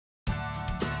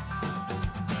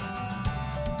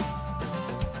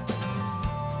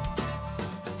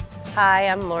Hi,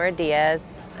 I'm Laura Diaz.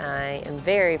 I am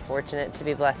very fortunate to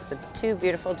be blessed with two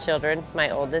beautiful children.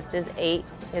 My oldest is 8,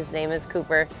 his name is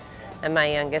Cooper, and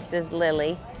my youngest is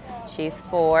Lily. She's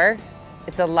 4.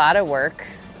 It's a lot of work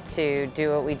to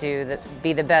do what we do,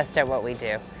 be the best at what we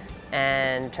do,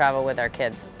 and travel with our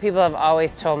kids. People have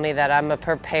always told me that I'm a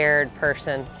prepared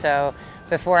person, so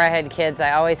before I had kids,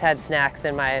 I always had snacks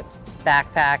in my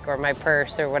backpack or my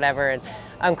purse or whatever, and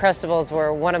Uncrustables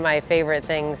were one of my favorite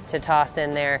things to toss in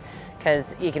there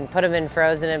because you can put them in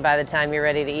frozen, and by the time you're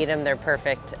ready to eat them, they're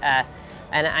perfect.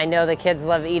 And I know the kids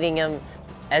love eating them.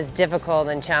 As difficult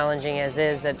and challenging as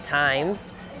it is at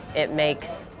times, it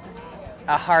makes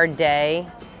a hard day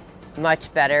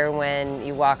much better when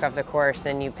you walk off the course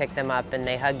and you pick them up and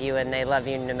they hug you and they love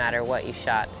you no matter what you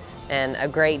shot. And a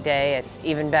great day, it's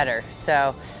even better.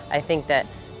 So I think that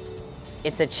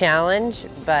it's a challenge,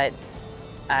 but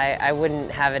I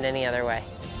wouldn't have it any other way.